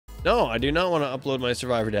No, I do not want to upload my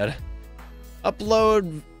survivor data.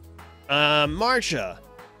 Upload, Marsha.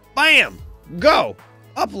 Bam! Go!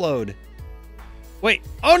 Upload. Wait.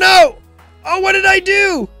 Oh no! Oh, what did I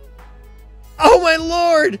do? Oh my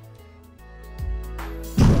lord!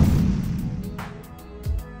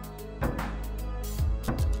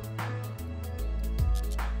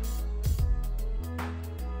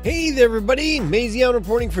 Hey there everybody, Mazion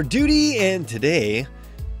reporting for duty, and today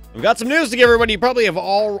I've got some news to give everybody. You probably have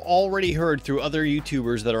already heard through other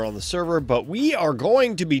YouTubers that are on the server, but we are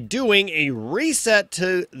going to be doing a reset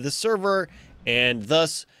to the server and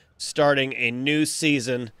thus starting a new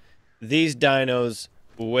season. These dinos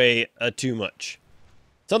weigh too much.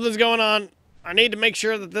 Something's going on. I need to make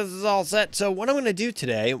sure that this is all set. So what I'm going to do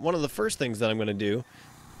today, one of the first things that I'm going to do,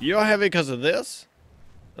 you don't have it because of this?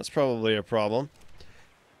 That's probably a problem.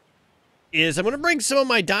 Is I'm going to bring some of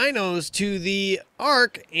my dinos to the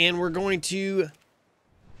ARK, and we're going to,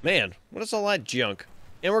 man, what is all that junk?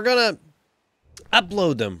 And we're going to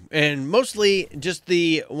upload them, and mostly just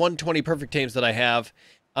the 120 perfect tames that I have.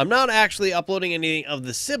 I'm not actually uploading any of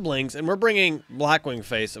the siblings, and we're bringing Blackwing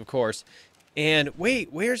Face, of course. And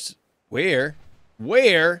wait, where?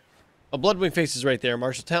 A Bloodwing Face is right there.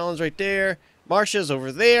 Martial Talon's right there. Marsha's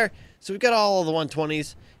over there. So we've got all of the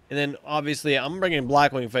 120s. And then, obviously, I'm bringing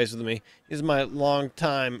Blackwing Face with me. He's my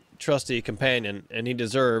long-time trusty companion, and he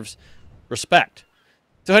deserves respect.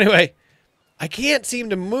 So anyway, I can't seem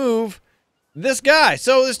to move this guy.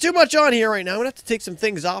 So there's too much on here right now. I'm going to have to take some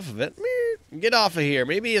things off of it. Get off of here.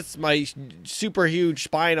 Maybe it's my super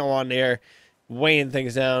huge spino on there weighing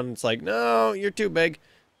things down. It's like, no, you're too big.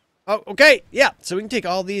 Oh, okay, yeah. So we can take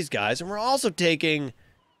all these guys. And we're also taking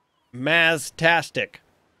Maztastic,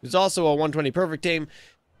 who's also a 120 perfect tame.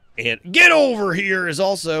 And Get Over Here is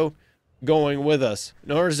also going with us.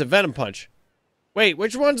 Nor is it Venom Punch. Wait,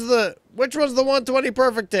 which one's the 120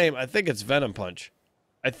 perfect tame? I think it's Venom Punch.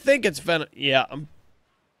 I think it's Venom. Yeah,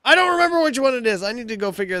 I don't remember which one it is. I need to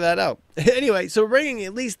go figure that out. Anyway, so we're bringing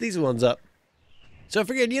at least these ones up. So I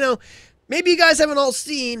figured, you know, maybe you guys haven't all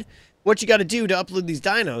seen what you got to do to upload these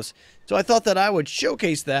dinos. So I thought that I would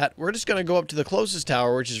showcase that. We're just going to go up to the closest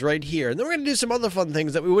tower, which is right here. And then we're going to do some other fun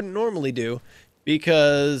things that we wouldn't normally do.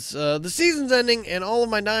 Because the season's ending and all of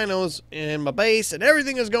my dinos and my base and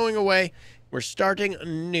everything is going away. We're starting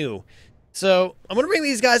new. So I'm going to bring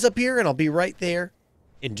these guys up here and I'll be right there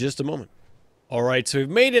in just a moment. Alright, so we've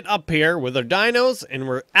made it up here with our dinos and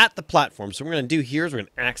we're at the platform. So what we're going to do here is we're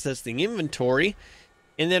going to access the inventory.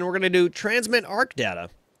 And then we're going to do transmit ARK data.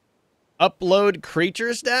 Upload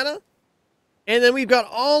creatures data. And then we've got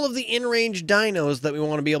all of the in-range dinos that we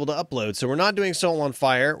want to be able to upload. So we're not doing Soul on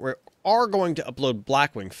Fire. We are going to upload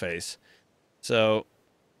Blackwing Face. So,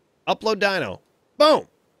 upload dino. Boom!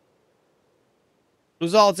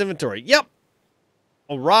 Lose all its inventory. Yep!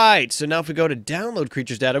 Alright, so now if we go to download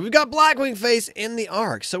creatures data, we've got Blackwing Face in the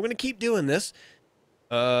ARK. So we're going to keep doing this.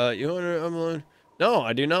 You want to upload? No,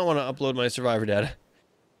 I do not want to upload my survivor data.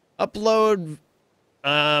 Upload,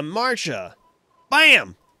 Marsha.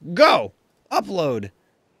 Bam! Go! Upload.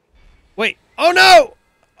 Wait. Oh no!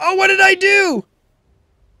 Oh, what did I do?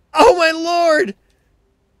 Oh my lord!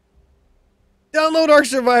 Download ARK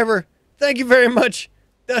Survivor. Thank you very much.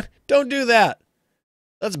 Don't do that.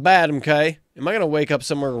 That's bad, MK. Am I gonna wake up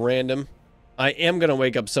somewhere random? I am gonna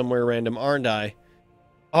wake up somewhere random, aren't I?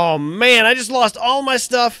 Oh man, I just lost all my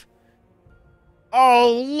stuff.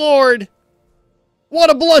 Oh lord! What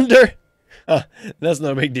a blunder! That's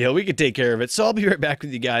no big deal. We can take care of it. So I'll be right back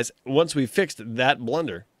with you guys once we've fixed that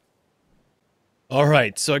blunder.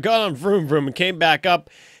 Alright, so I got on Vroom Vroom and came back up.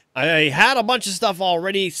 I had a bunch of stuff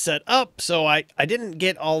already set up, so I didn't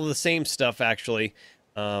get all the same stuff, actually.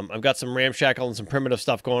 I've got some ramshackle and some primitive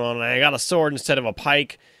stuff going on, and I got a sword instead of a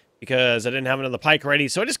pike because I didn't have another pike ready.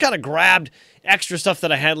 So I just kind of grabbed extra stuff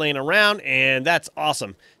that I had laying around, and that's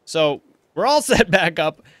awesome. So we're all set back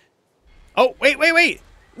up. Oh, wait.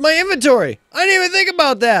 My inventory. I didn't even think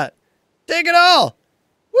about that. Take it all.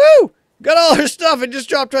 Woo! Got all our stuff. It just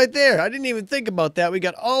dropped right there. I didn't even think about that. We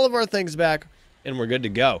got all of our things back, and we're good to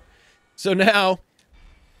go. So now,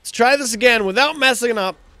 let's try this again without messing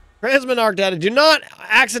up. Transmit ARK data. Do not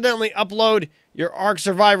accidentally upload your ARK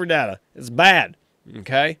Survivor data. It's bad.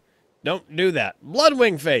 Okay? Don't do that.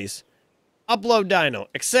 Bloodwing Face. Upload dino.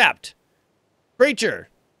 Accept. Creature.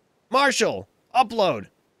 Marshall. Upload.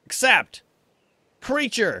 Accept.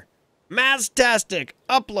 Creature. Maztastic.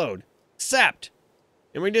 Upload. Accept.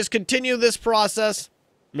 And we just continue this process.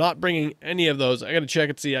 Not bringing any of those. I gotta check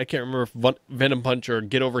and see. I can't remember if Venom Punch or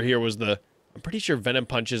Get Over Here was the... I'm pretty sure Venom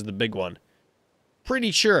Punch is the big one.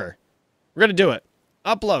 Pretty sure. We're gonna do it.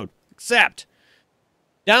 Upload. Accept.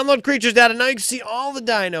 Download creatures data. Now you can see all the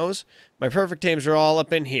dinos. My perfect tames are all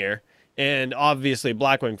up in here. And obviously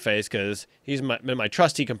Blackwing Face, because he's been my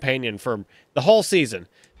trusty companion for the whole season.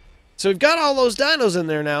 So we've got all those dinos in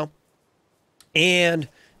there now. And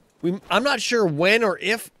I'm not sure when or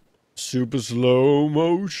if. Super slow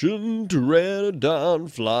motion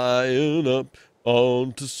pteranodon flying up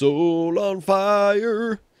onto Soul on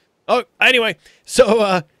Fire. Oh, anyway.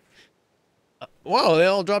 So, wow, they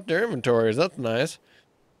all dropped their inventories. That's nice.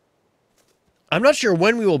 I'm not sure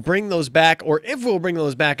when we will bring those back or if we'll bring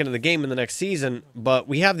those back into the game in the next season, but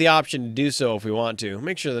we have the option to do so if we want to.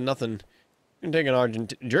 Make sure that nothing... You can take an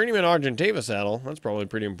Journeyman Argentiva saddle. That's probably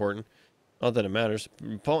pretty important. Not that it matters.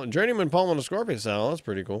 Journeyman Pullman Scorpion saddle. That's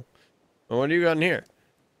pretty cool. Well, what do you got in here?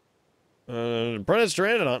 Apprentice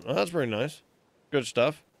Pteranodon. Oh, that's pretty nice. Good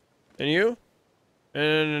stuff. And you?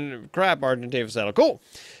 And crap Argentiva saddle. Cool.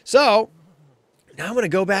 So, now I'm going to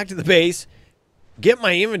go back to the base. Get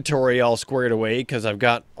my inventory all squared away because I've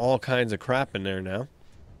got all kinds of crap in there now.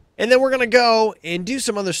 And then we're going to go and do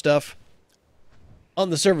some other stuff on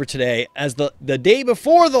the server today as the day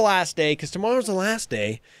before the last day, because tomorrow's the last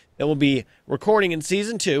day that we'll be recording in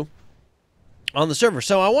Season 2 on the server.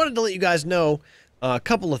 So I wanted to let you guys know a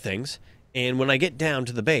couple of things, and when I get down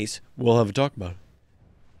to the base, we'll have a talk about it.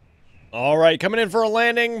 All right, coming in for a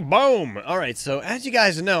landing. Boom. All right, so as you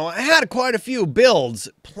guys know, I had quite a few builds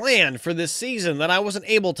planned for this season that I wasn't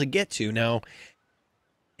able to get to. Now,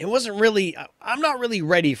 it wasn't really, I'm not really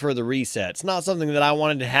ready for the reset. It's not something that I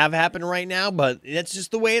wanted to have happen right now, but it's just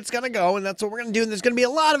the way it's going to go, and that's what we're going to do. And there's going to be a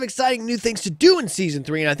lot of exciting new things to do in Season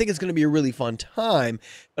 3, and I think it's going to be a really fun time.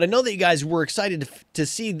 But I know that you guys were excited to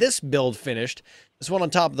see this build finished. This one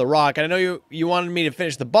on top of the rock. And I know you wanted me to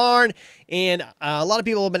finish the barn, and a lot of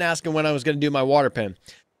people have been asking when I was going to do my water pen.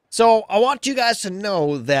 So I want you guys to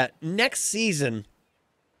know that next season,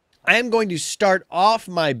 I am going to start off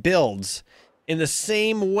my builds in the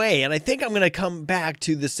same way, and I think I'm going to come back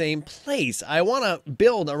to the same place. I want to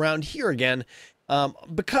build around here again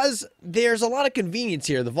because there's a lot of convenience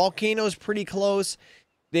here. The volcano is pretty close.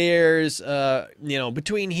 There's, you know,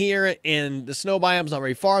 between here and the snow biome's not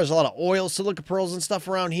very far. There's a lot of oil, silica pearls and stuff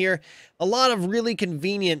around here. A lot of really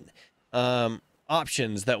convenient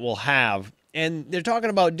options that we'll have. And they're talking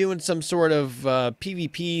about doing some sort of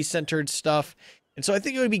PvP-centered stuff. And so I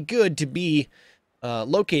think it would be good to be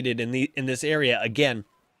located in this area again.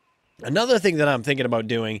 Another thing that I'm thinking about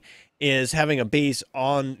doing is having a base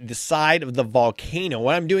on the side of the volcano.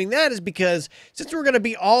 Why I'm doing that is because since we're going to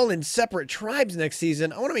be all in separate tribes next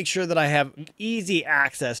season, I want to make sure that I have easy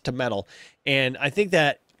access to metal. And I think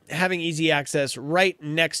that having easy access right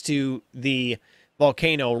next to the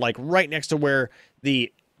volcano, like right next to where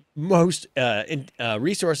the most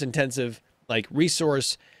resource intensive, like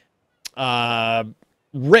resource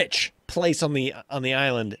rich place on the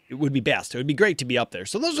island, it would be best. It would be great to be up there.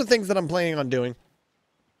 So those are things that I'm planning on doing.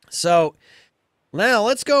 So now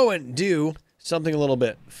let's go and do something a little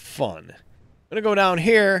bit fun. I'm gonna go down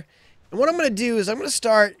here, and what I'm gonna do is I'm gonna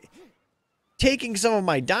start taking some of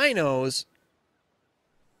my dinos.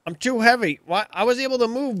 I'm too heavy. Why? I was able to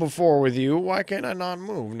move before with you. Why can't I not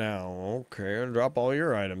move now? Okay, I'll drop all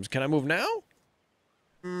your items. Can I move now?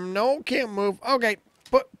 No, can't move. Okay,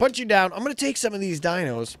 put you down. I'm gonna take some of these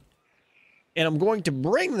dinos, and I'm going to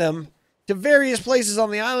bring them to various places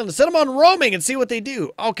on the island and set them on roaming and see what they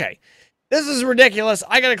do. Okay, this is ridiculous.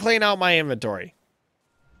 I gotta clean out my inventory.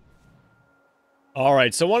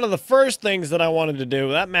 Alright, so one of the first things that I wanted to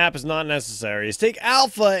do, that map is not necessary, is take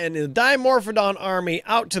Alpha and the Dimorphodon army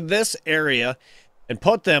out to this area and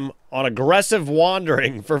put them on aggressive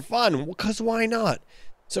wandering for fun, because why not?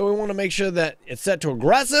 So we want to make sure that it's set to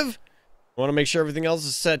aggressive. We want to make sure everything else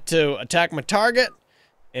is set to attack my target.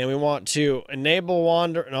 And we want to enable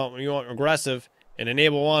wander. No, we want aggressive and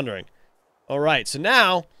enable wandering. Alright, so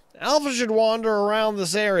now Alpha should wander around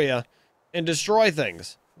this area and destroy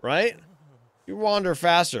things, right? You wander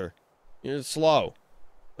faster. You're slow.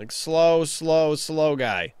 Like slow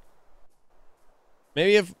guy.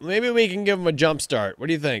 Maybe we can give him a jump start. What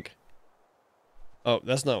do you think? Oh,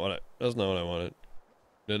 that's not what I wanted.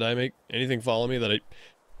 Did I make anything follow me that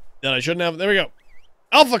I shouldn't have? There we go.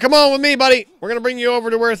 Alpha, come on with me, buddy. We're going to bring you over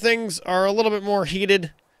to where things are a little bit more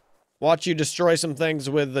heated. Watch you destroy some things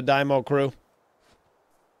with the Dymo crew.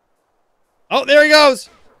 Oh, there he goes.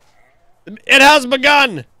 It has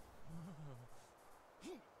begun.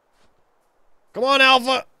 Come on,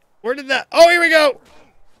 Alpha. Where did that... Oh, here we go.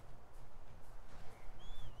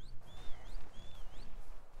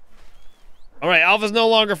 All right, Alpha's no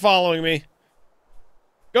longer following me.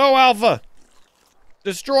 Go, Alpha.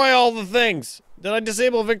 Destroy all the things. Did I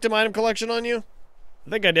disable victim item collection on you? I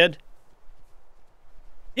think I did.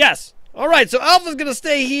 Yes. All right, so Alpha's going to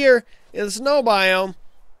stay here in the snow biome.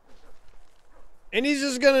 And he's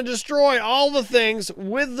just going to destroy all the things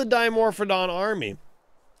with the Dimorphodon army.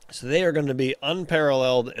 So they are going to be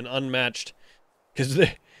unparalleled and unmatched. Because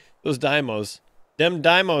those Dimos. Them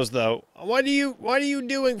Dimos, though. What are you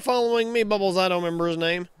doing following me, Bubbles? I don't remember his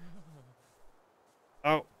name.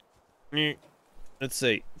 Oh. Let's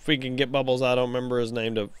see. If we can get Bubbles, I don't remember his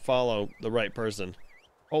name, to follow the right person.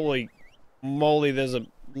 Holy moly, there's a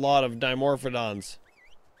lot of Dimorphodons.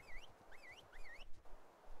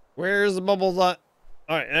 Where's the Bubbles at?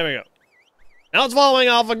 Alright, there we go. Now it's following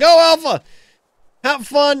Alpha. Go, Alpha! Have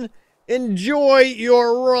fun. Enjoy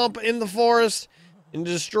your romp in the forest. And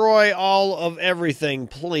destroy all of everything,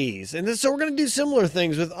 please. And so we're going to do similar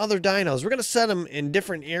things with other dinos. We're going to set them in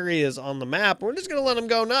different areas on the map. We're just going to let them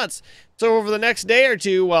go nuts. So over the next day or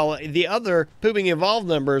two, while the other Pooping Evolved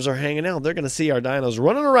members are hanging out, they're going to see our dinos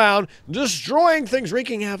running around, destroying things,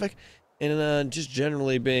 wreaking havoc, and just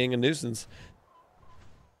generally being a nuisance.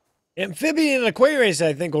 Amphibian and Aquarius,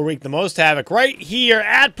 I think, will wreak the most havoc right here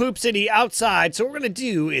at Poop City outside. So what we're going to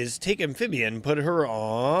do is take Amphibian, put her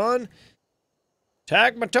on...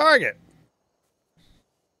 Attack my target.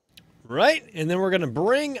 Right? And then we're going to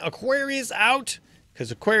bring Aquarius out,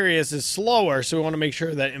 because Aquarius is slower, so we want to make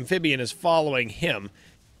sure that Amphibian is following him.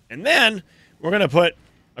 And then we're going to put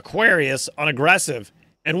Aquarius on aggressive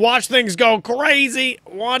and watch things go crazy.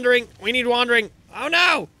 Wandering. We need wandering. Oh,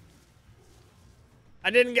 no! I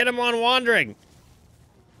didn't get him on wandering.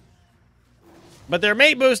 But they're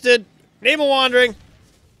mate boosted. Naval wandering.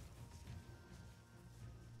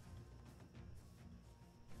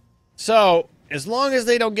 So, as long as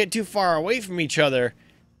they don't get too far away from each other,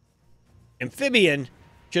 Amphibian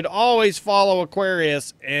should always follow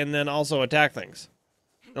Aquarius and then also attack things.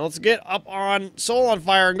 Now let's get up on Soul on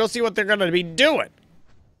Fire and go see what they're going to be doing.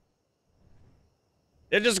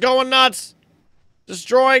 They're just going nuts.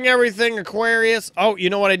 Destroying everything, Aquarius. Oh, you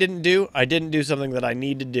know what I didn't do? I didn't do something that I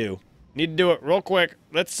need to do. Need to do it real quick.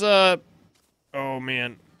 Let's, oh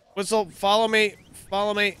man. Whistle, follow me.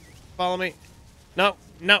 Follow me. Follow me. No,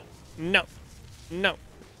 no. No. No.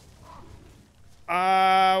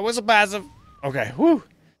 Whistle passive. Okay, whoo.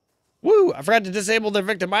 Woo, I forgot to disable their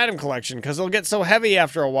victim item collection because they'll get so heavy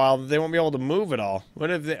after a while that they won't be able to move at all. What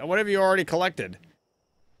have you already collected?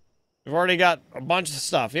 You've already got a bunch of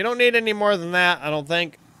stuff. You don't need any more than that, I don't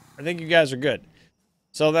think. I think you guys are good.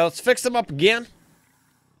 So let's fix them up again.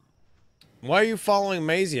 Why are you following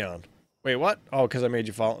Mazion? Wait, what? Oh, because I made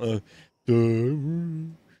you follow.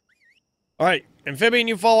 Alright, Amphibian,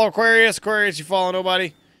 you follow Aquarius. Aquarius, you follow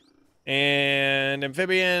nobody. And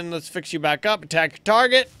Amphibian, let's fix you back up. Attack your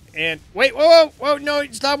target. And wait, whoa, no,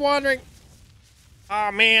 stop wandering.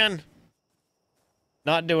 Oh, man.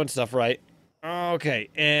 Not doing stuff right. Okay,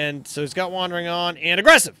 and so he's got wandering on and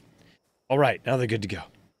aggressive. Alright, now they're good to go.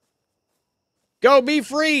 Go, be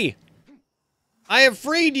free. I have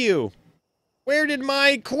freed you. Where did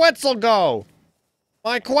my Quetzal go?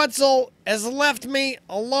 My Quetzal has left me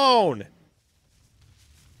alone.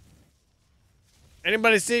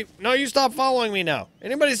 Anybody see? No, you stop following me now.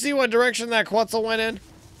 Anybody see what direction that Quetzal went in?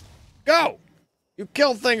 Go! You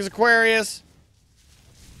kill things, Aquarius.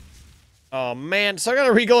 Oh, man. So I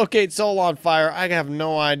gotta relocate Soul on Fire. I have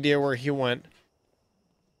no idea where he went.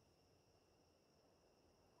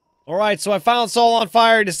 Alright, so I found Soul on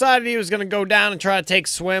Fire. Decided he was gonna go down and try to take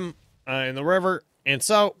swim in the river. And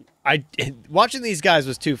so, watching these guys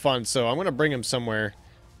was too fun, so I'm gonna bring him somewhere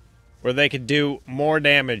where they could do more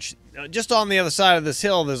damage. Just on the other side of this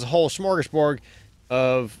hill, there's a whole smorgasbord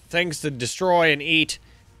of things to destroy and eat.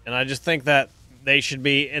 And I just think that they should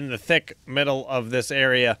be in the thick middle of this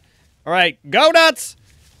area. Alright, go nuts!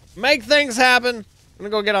 Make things happen. I'm gonna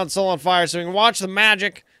go get on Soul on Fire so we can watch the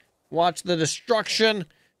magic. Watch the destruction.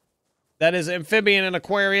 That is Amphibian and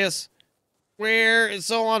Aquarius. Where is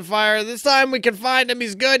Soul on Fire? This time we can find him.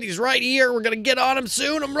 He's good. He's right here. We're gonna get on him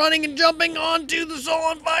soon. I'm running and jumping onto the Soul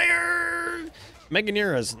on Fire!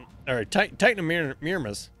 Meganeura's, or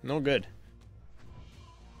Titanomeremas. No good.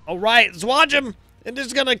 Alright, let's watch him. They're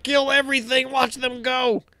just gonna kill everything. Watch them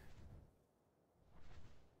go.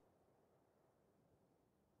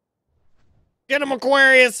 Get him,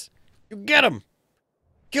 Aquarius. You get him.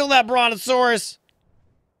 Kill that Brontosaurus.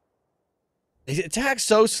 They attack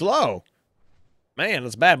so slow. Man,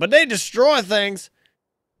 that's bad. But they destroy things.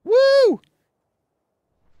 Woo!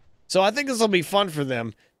 So I think this will be fun for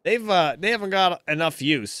them. They haven't got enough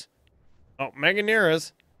use. Oh,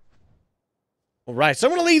 Meganeura's. Alright, so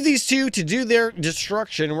I'm going to leave these two to do their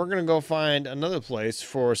destruction. We're going to go find another place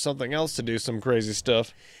for something else to do some crazy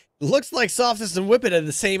stuff. Looks like Softus and Whippet had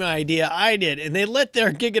the same idea I did, and they let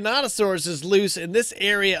their Giganotosaurus loose in this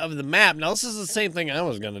area of the map. Now, this is the same thing I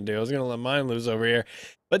was going to do. I was going to let mine loose over here.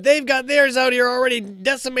 But they've got theirs out here already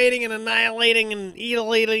decimating and annihilating and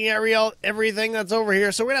eating everything that's over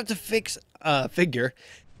here. So we're going to have to figure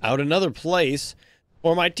out another place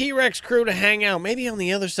for my T-Rex crew to hang out. Maybe on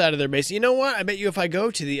the other side of their base. You know what? I bet you if I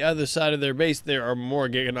go to the other side of their base, there are more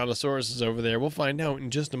Giganotosauruses over there. We'll find out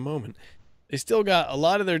in just a moment. They still got a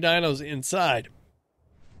lot of their dinos inside.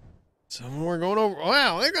 So we're going over.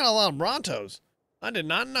 Wow, they got a lot of Brontos. I did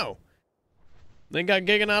not know. They got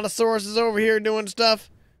Giganotosauruses over here doing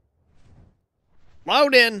stuff.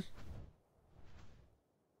 Load in.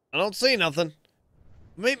 I don't see nothing.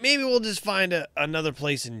 Maybe we'll just find another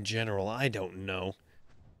place in general. I don't know.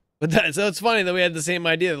 But so it's funny that we had the same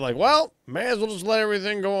idea. Like, well, may as well just let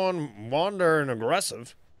everything go on wander and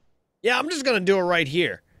aggressive. Yeah, I'm just going to do it right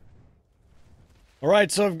here.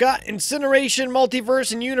 Alright, so I've got Incineration,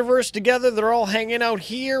 Multiverse, and Universe together. They're all hanging out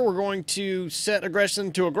here. We're going to set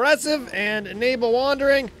Aggression to Aggressive and enable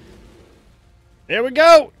Wandering. There we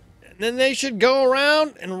go! And then they should go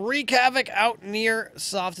around and wreak havoc out near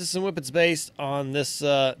Softus and Whippet's base on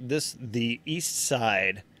the east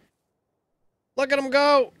side. Look at them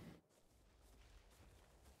go!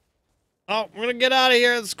 Oh, I'm gonna get out of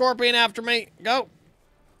here. The Scorpion after me. Go!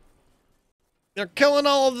 They're killing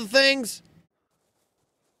all of the things.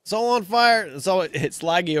 Soul on fire. So it's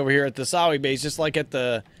laggy over here at the Sawi base, just like at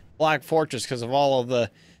the Black Fortress, because of all the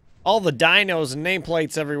dinos and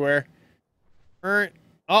nameplates everywhere.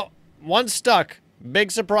 Oh, one stuck.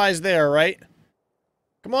 Big surprise there, right?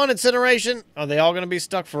 Come on, Incineration. Are they all gonna be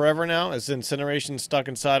stuck forever now? Is Incineration stuck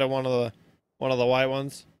inside of one of the white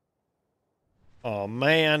ones? Oh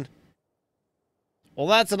man. Well,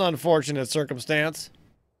 that's an unfortunate circumstance.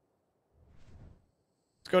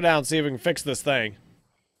 Let's go down and see if we can fix this thing.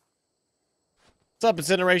 What's up,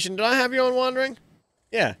 Incineration? Did I have you on Wandering?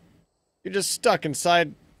 Yeah. You're just stuck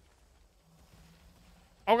inside.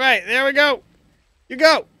 Okay, there we go. You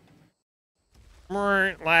go.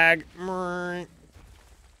 Lag.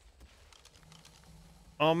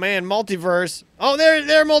 Oh man, Multiverse. Oh,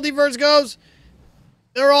 there Multiverse goes.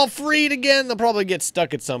 They're all freed again. They'll probably get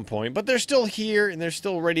stuck at some point, but they're still here and they're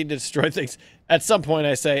still ready to destroy things. At some point,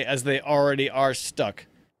 I say, as they already are stuck.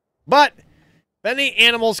 But if any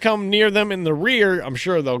animals come near them in the rear, I'm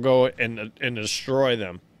sure they'll go and destroy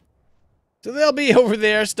them. So they'll be over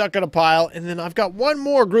there, stuck in a pile, and then I've got one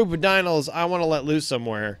more group of dinos I want to let loose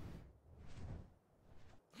somewhere.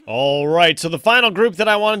 Alright, so the final group that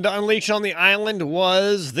I wanted to unleash on the island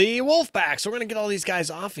was the wolf pack. So we're going to get all these guys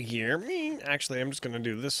off of here. Actually, I'm just going to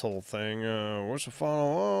do this whole thing. Where's the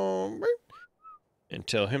follow? And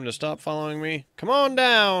tell him to stop following me. Come on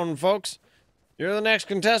down, folks. You're the next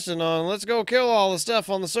contestant on. Let's go kill all the stuff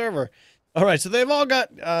on the server. Alright, so they've all got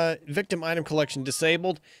victim item collection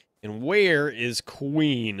disabled. And where is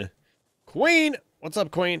Queen? Queen! What's up,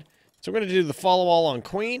 Queen? So we're going to do the follow all on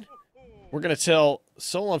Queen. We're going to tell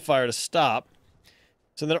Soul on Fire to stop.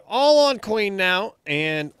 So they're all on Queen now.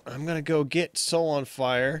 And I'm going to go get Soul on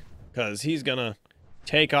Fire. Because he's going to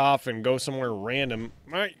take off and go somewhere random.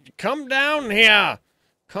 Alright, come down here.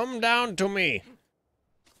 Come down to me.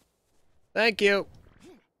 Thank you.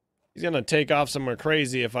 He's going to take off somewhere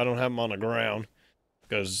crazy if I don't have him on the ground.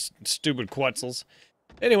 Because stupid Quetzals.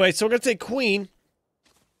 Anyway, so we're going to take Queen.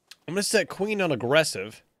 I'm going to set Queen on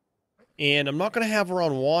aggressive. And I'm not going to have her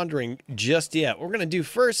on wandering just yet. What we're going to do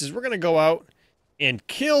first is we're going to go out and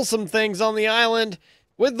kill some things on the island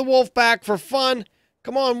with the wolf pack for fun.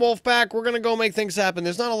 Come on, wolf pack. We're going to go make things happen.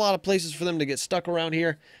 There's not a lot of places for them to get stuck around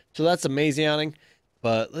here. So that's amazing.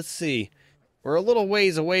 But let's see. We're a little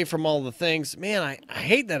ways away from all the things. Man, I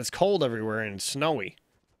hate that it's cold everywhere and snowy.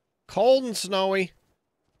 Cold and snowy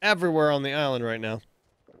everywhere on the island right now.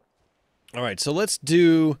 Alright, so let's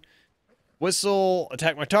do whistle,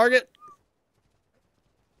 attack my target.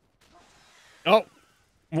 Oh,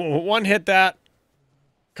 one hit that.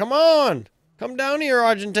 Come on. Come down here,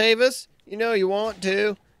 Argentavis. You know you want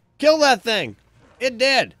to. Kill that thing. It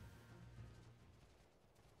did.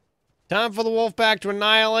 Time for the wolf pack to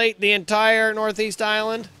annihilate the entire Northeast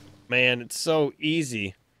Island. Man, it's so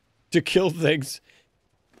easy to kill things.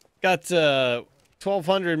 Got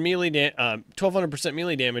 1200%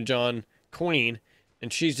 melee damage on Queen,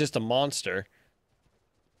 and she's just a monster.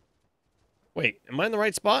 Wait, am I in the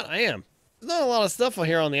right spot? I am. There's not a lot of stuff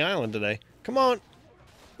here on the island today. Come on,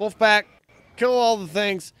 wolf pack, kill all the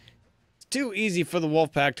things. It's too easy for the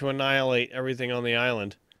wolf pack to annihilate everything on the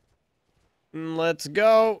island. Let's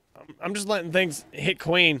go. I'm just letting things hit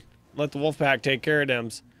Queen. Let the wolf pack take care of them.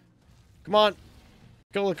 Come on,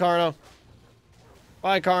 kill the Carno.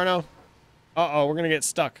 Bye, Carno. Uh-oh, we're gonna get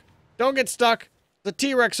stuck. Don't get stuck. The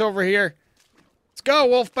T-Rex over here. Let's go,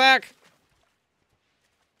 Wolfpack.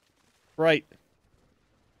 Right.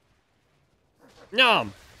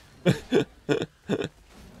 Nom.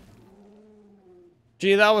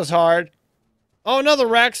 Gee, that was hard. Oh, another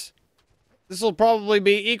Rex. This will probably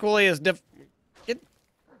be equally as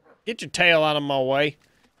Get your tail out of my way.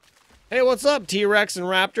 Hey, what's up, T-Rex and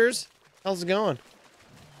Raptors? How's it going?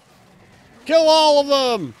 Kill all of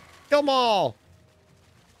them! Kill them all!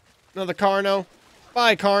 Another Carno.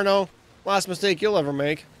 Bye, Carno. Last mistake you'll ever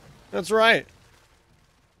make. That's right.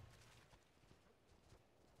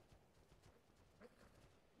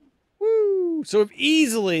 Woo! So we've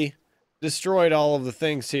easily destroyed all of the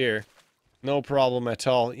things here. No problem at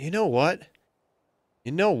all. You know what?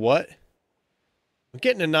 You know what? I'm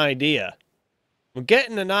getting an idea. I'm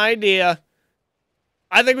getting an idea.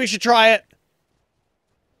 I think we should try it.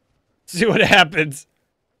 See what happens.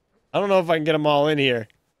 I don't know if I can get them all in here.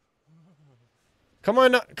 Come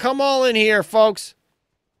on, come all in here, folks.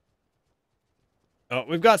 Oh,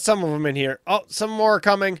 we've got some of them in here. Oh, some more are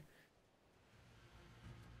coming.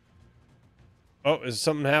 Oh, is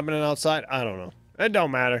something happening outside? I don't know. It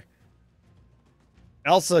don't matter.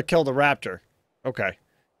 Elsa killed a raptor. Okay.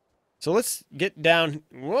 So let's get down.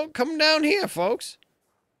 Well, come down here, folks.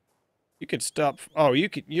 You could stop. Oh,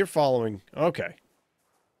 you're following. Okay.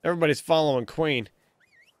 Everybody's following Queen.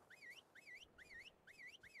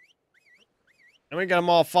 And we got them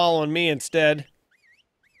all following me instead.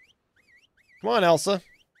 Come on, Elsa.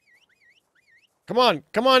 Come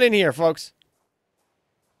on in here, folks.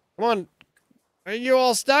 Come on. Are you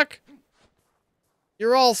all stuck?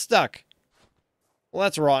 You're all stuck. Well,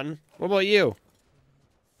 that's rotten. What about you?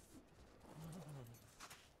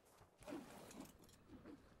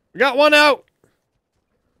 We got one out.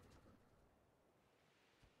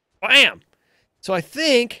 Bam. So I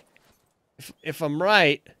think, if I'm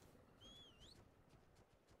right,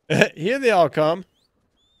 here they all come.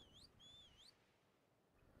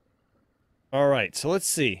 All right, so let's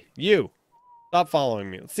see. You, stop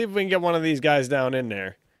following me. Let's see if we can get one of these guys down in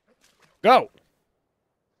there. Go.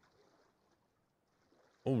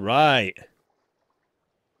 All right.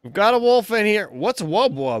 We've got a wolf in here. What's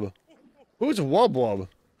Wub Wub? Who's Wub Wub? Is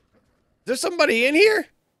there somebody in here?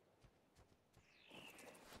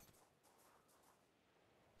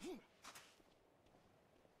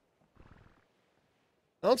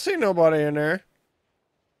 I don't see nobody in there.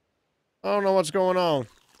 I don't know what's going on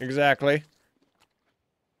exactly.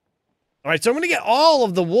 All right, so I'm going to get all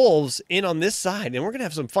of the wolves in on this side, and we're going to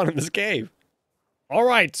have some fun in this cave. All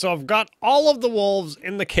right, so I've got all of the wolves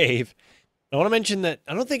in the cave. I want to mention that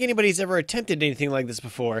I don't think anybody's ever attempted anything like this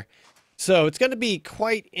before, so it's going to be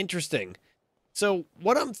quite interesting. So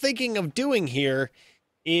what I'm thinking of doing here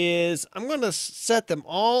is I'm going to set them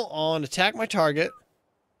all on attack my target,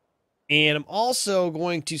 and I'm also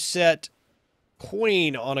going to set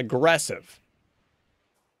Queen on aggressive.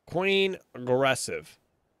 Queen aggressive.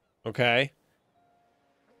 Okay.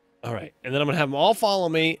 All right. And then I'm going to have them all follow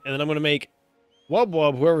me. And then I'm going to make Wub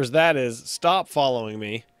Wub, whoever's that is, stop following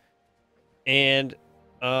me. And,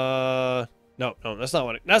 no, that's not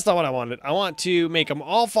what I wanted. I want to make them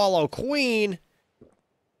all follow Queen.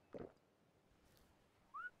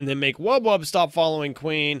 And then make Wub Wub stop following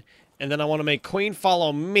Queen. And then I want to make Queen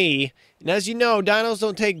follow me. And as you know, dinos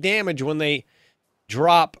don't take damage when they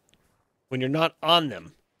drop when you're not on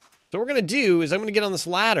them. So what we're going to do is I'm going to get on this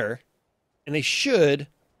ladder, and they should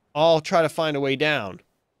all try to find a way down.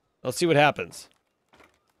 Let's see what happens.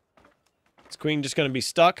 Is Queen just going to be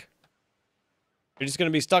stuck? You're just going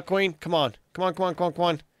to be stuck, Queen? Come on. Come on, come on, come on, come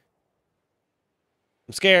on.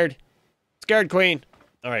 I'm scared. Scared, Queen.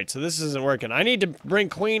 All right, so this isn't working. I need to bring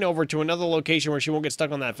Queen over to another location where she won't get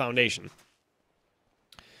stuck on that foundation.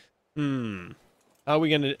 How are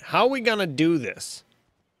we gonna do this?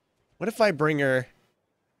 What if I bring her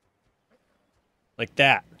like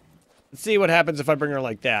that? Let's see what happens if I bring her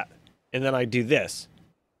like that. And then I do this.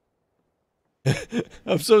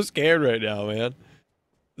 I'm so scared right now, man.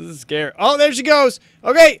 This is scary. Oh, there she goes.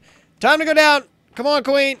 Okay, time to go down. Come on,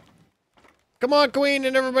 Queen. Come on, Queen,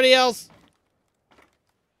 and everybody else.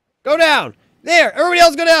 Go down. There. Everybody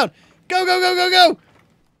else go down. Go, go, go, go, go.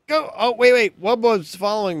 Go. Oh, wait, wait. Wub Wub's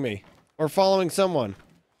following me. Or following someone.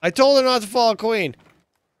 I told her not to follow Queen.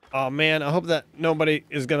 Oh, man. I hope that nobody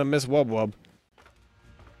is going to miss Wub Wub.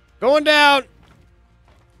 Going down.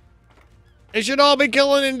 They should all be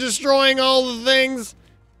killing and destroying all the things.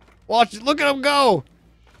 Watch it. Look at them go.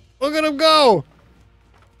 Look at them go.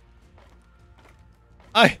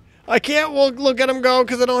 I can't look at them go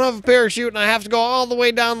because I don't have a parachute and I have to go all the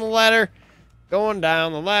way down the ladder. Going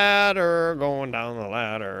down the ladder, going down the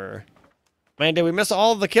ladder. Man, did we miss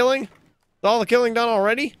all of the killing? Is all the killing done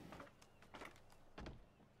already?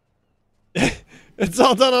 It's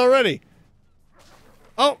all done already.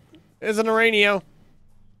 Oh, there's an Uranio. What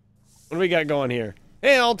do we got going here?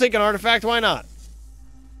 Hey, I'll take an artifact. Why not?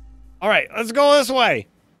 All right, let's go this way.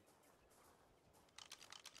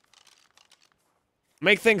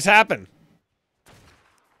 Make things happen.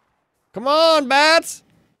 Come on, bats.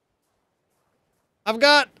 I've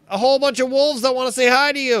got a whole bunch of wolves that want to say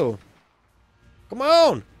hi to you. Come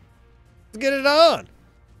on. Let's get it on.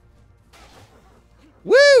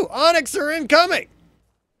 Woo! Onyx are incoming.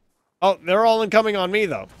 Oh, they're all incoming on me,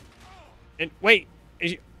 though. And wait,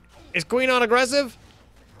 is Queen on aggressive?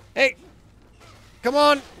 Hey, come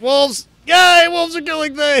on, wolves. Yay, wolves are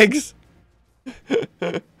killing things.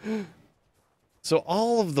 So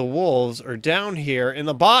all of the wolves are down here in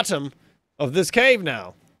the bottom of this cave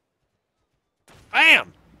now.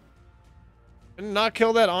 Bam! Did not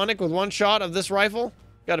kill that Onyx with one shot of this rifle?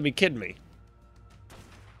 Gotta be kidding me.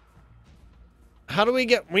 How do we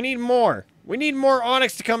get... We need more. We need more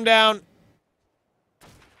Onyx to come down.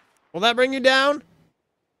 Will that bring you down?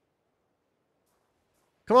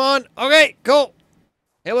 Come on. Okay, cool.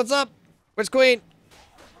 Hey, what's up? Where's Queen?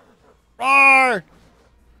 Roar!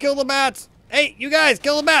 Kill the bats. Hey, you guys,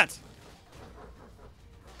 kill the bats.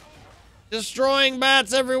 Destroying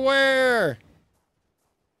bats everywhere.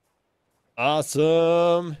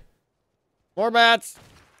 Awesome. More bats.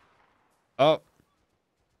 Oh.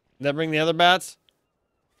 Did that bring the other bats?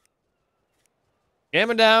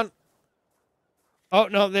 Gamma down. Oh,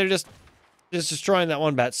 no, they're just destroying that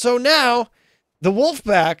one bat. So now, the wolf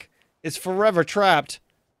pack is forever trapped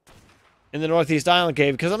in the Northeast Island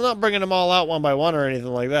Cave, because I'm not bringing them all out one by one or anything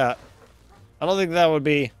like that. I don't think that would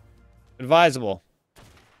be advisable.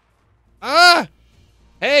 Ah!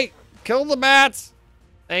 Hey, kill the bats.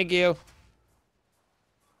 Thank you.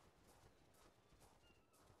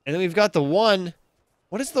 And then we've got the one.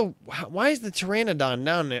 What is the... Why is the Pteranodon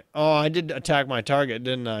down there? Oh, I did attack my target,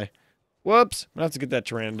 didn't I? Whoops. I'm going to have to get that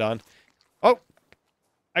Pteranodon. Oh.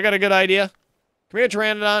 I got a good idea. Come here,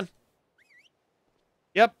 Pteranodon.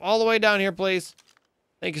 Yep, all the way down here, please.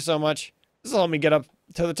 Thank you so much. This will help me get up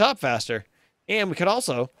to the top faster. And we could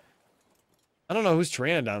also... I don't know whose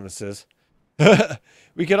Pteranodon this is.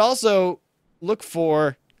 We could also look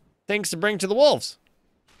for things to bring to the wolves.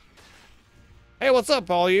 Hey, what's up,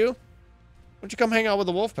 all you? Why don't you come hang out with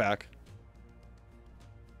the wolf pack?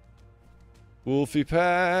 Wolfie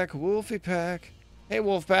pack, wolfie pack. Hey,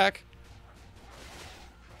 wolf pack.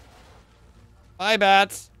 Bye,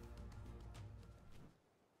 bats.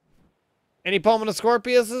 Any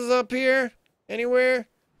Pulmonoscorpiuses up here? Anywhere?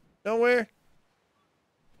 Nowhere?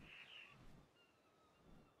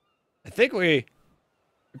 I think we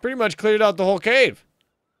pretty much cleared out the whole cave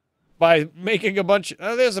by making a bunch.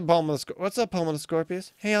 Oh, there's a Pulmonoscorpius. What's up,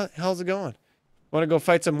 Pulmonoscorpius? Hey, how's it going? Want to go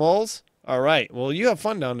fight some wolves? All right. Well, you have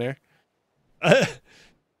fun down there.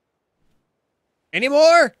 Any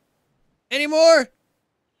more? Any more?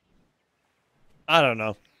 I don't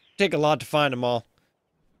know. Take a lot to find them all.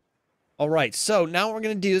 All right. So now what we're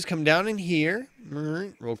going to do is come down in here.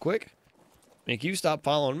 Real quick. Make you stop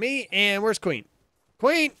following me. And where's Queen?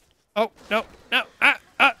 Queen! Oh, no, no,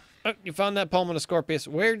 oh, you found that Pulmonoscorpius.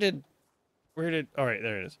 Where did, all right,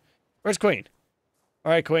 there it is. Where's Queen?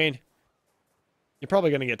 All right, Queen. You're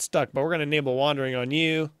probably going to get stuck, but we're going to enable wandering on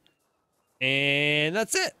you. And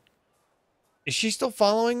that's it. Is she still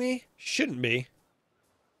following me? Shouldn't be.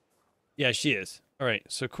 Yeah, she is. All right,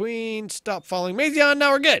 so Queen, stop following Mazion.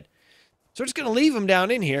 Now we're good. So we're just going to leave him down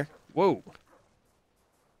in here. Whoa.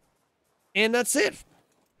 And that's it.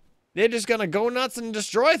 They're just going to go nuts and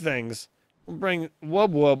destroy things. We'll bring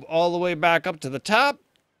Wub Wub all the way back up to the top.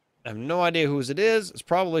 I have no idea whose it is. It's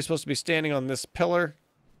probably supposed to be standing on this pillar.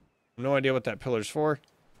 I have no idea what that pillar's for.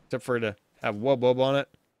 Except for it to have Wub Wub on it.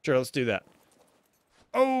 Sure, let's do that.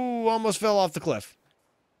 Oh, almost fell off the cliff.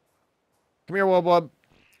 Come here, Wub Wub.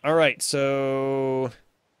 All right, so...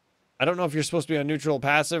 I don't know if you're supposed to be on neutral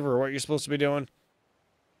passive or what you're supposed to be doing.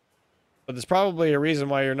 But there's probably a reason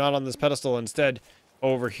why you're not on this pedestal instead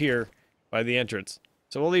over here by the entrance.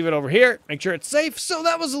 So we'll leave it over here, make sure it's safe. So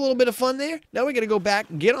that was a little bit of fun there. Now we got to go back,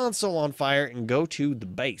 get on Soul on Fire, and go to the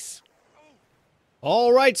base.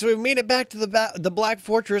 All right, so we've made it back to the Black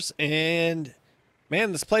Fortress, and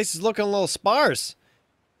man, this place is looking a little sparse.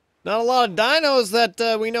 Not a lot of dinos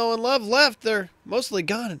that we know and love left. They're mostly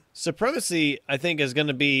gone. Supremacy, I think, is going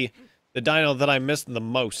to be the dino that I missed the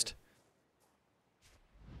most.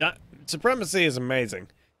 Supremacy is amazing.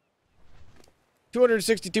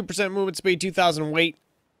 262% movement speed, 2,000 weight,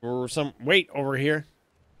 or some weight over here.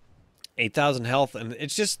 8,000 health, and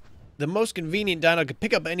it's just the most convenient dino. Can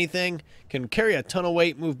pick up anything, can carry a ton of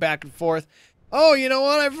weight, move back and forth. Oh, you know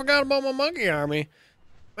what? I forgot about my monkey army.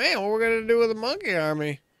 Man, what we're going to do with the monkey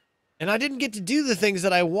army? And I didn't get to do the things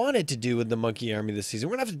that I wanted to do with the monkey army this season.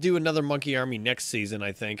 We're going to have to do another monkey army next season,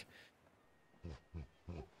 I think.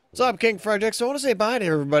 What's up, King Frederick? So I want to say bye to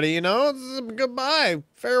everybody, you know? Goodbye.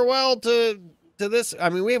 Farewell to this. I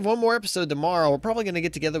mean, we have one more episode tomorrow. We're probably going to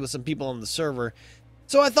get together with some people on the server.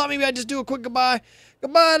 So I thought maybe I'd just do a quick goodbye.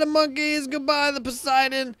 Goodbye to monkeys. Goodbye to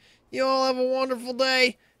Poseidon. You all have a wonderful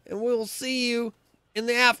day. And we'll see you in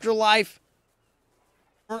the afterlife.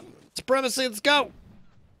 Supremacy, let's go.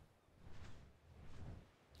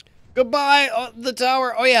 Goodbye, the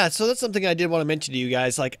tower. Oh, yeah, so that's something I did want to mention to you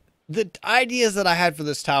guys. Like, the ideas that I had for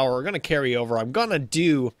this tower are going to carry over. I'm going to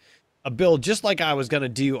do a build just like I was going to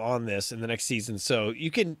do on this in the next season. So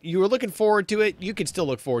you were looking forward to it. You can still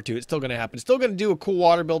look forward to it. It's still going to happen. Still going to do a cool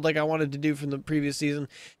water build like I wanted to do from the previous season.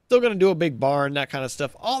 Still going to do a big barn, that kind of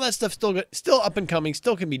stuff. All that stuff still up and coming,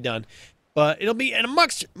 still can be done. But it'll be a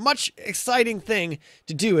much exciting thing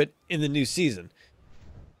to do it in the new season.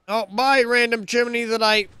 Oh, bye, random chimney that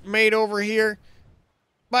I made over here.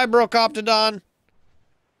 Bye, Brocoptodon.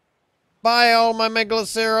 Bye, all my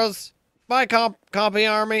Megaloceros. Bye, Compy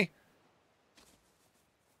Army.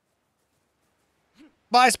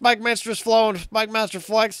 Bye, Spike Mistress Flow and Spike Master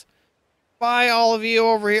Flex. Bye, all of you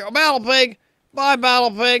over here. Oh, Battle Pig. Bye,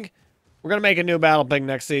 Battle Pig. We're going to make a new Battle Pig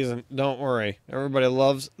next season. Don't worry. Everybody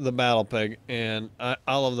loves the Battle Pig, and I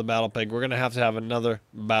love the Battle Pig. We're going to have another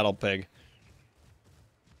Battle Pig.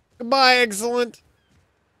 Goodbye, Excellent.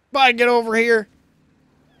 Bye, Get Over Here.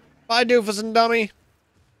 Bye, Doofus and Dummy.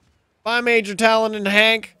 Bye, Major Talon and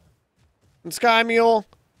Hank. And Sky Mule.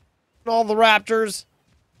 And all the Raptors.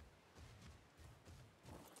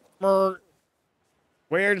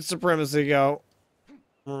 Where did Supremacy go?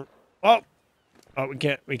 Oh. Oh,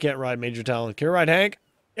 we can't ride Major Talon. Can we ride Hank?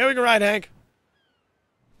 Yeah, we can ride Hank.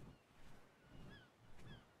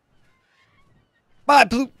 Bye,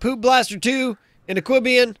 Poop Blaster 2, and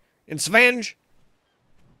Aquibian, and Svenge.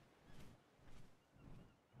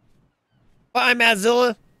 Bye,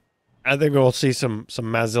 Mazilla. I think we'll see some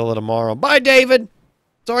Mazilla tomorrow. Bye, David.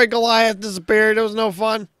 Sorry Goliath disappeared. It was no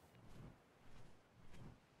fun.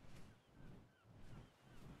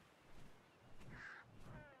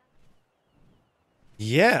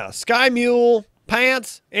 Yeah, Sky Mule,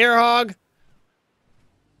 Pants, Airhog.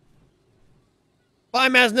 Bye,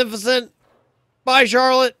 Magnificent. Bye,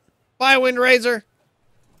 Charlotte. Bye, Windraiser.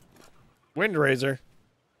 Windraiser?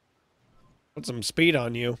 Put some speed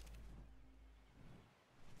on you.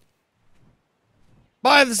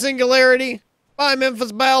 Bye, the Singularity. Bye,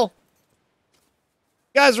 Memphis Belle.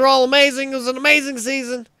 You guys are all amazing. It was an amazing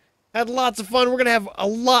season. Had lots of fun. We're going to have a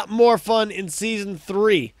lot more fun in Season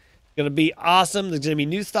 3. It's going to be awesome. There's going to be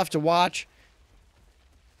new stuff to watch.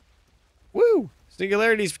 Woo!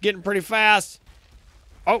 Singularity's getting pretty fast.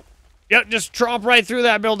 Oh, yep, just tromp right through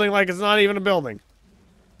that building like it's not even a building.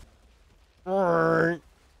 Love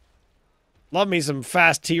me some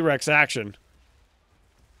fast T-Rex action.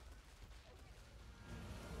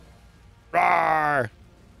 Rawr!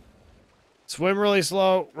 Swim really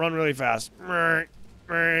slow, run really fast.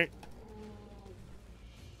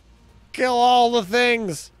 Kill all the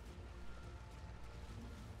things.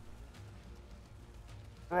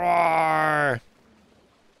 Roar.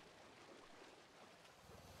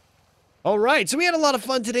 All right, so we had a lot of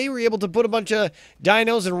fun today. We were able to put a bunch of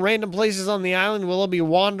dinos in random places on the island. We'll be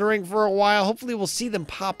wandering for a while. Hopefully we'll see them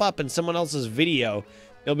pop up in someone else's video.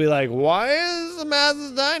 They'll be like, why is the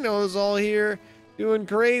massive dinos all here doing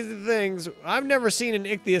crazy things? I've never seen an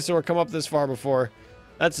ichthyosaur come up this far before.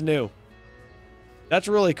 That's new. That's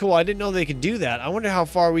really cool. I didn't know they could do that. I wonder how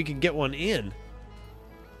far we could get one in.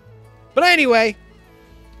 But anyway...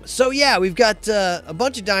 So yeah, we've got a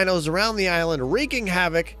bunch of dinos around the island wreaking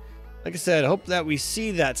havoc. Like I said, hope that we see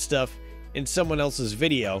that stuff in someone else's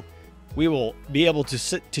video. We will be able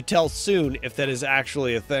to tell soon if that is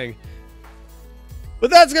actually a thing. But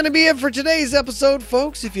that's going to be it for today's episode,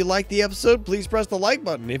 folks. If you liked the episode, please press the like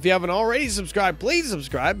button. If you haven't already subscribed, please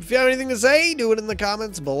subscribe. If you have anything to say, do it in the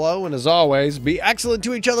comments below. And as always, be excellent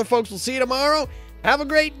to each other, folks. We'll see you tomorrow. Have a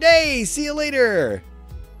great day. See you later.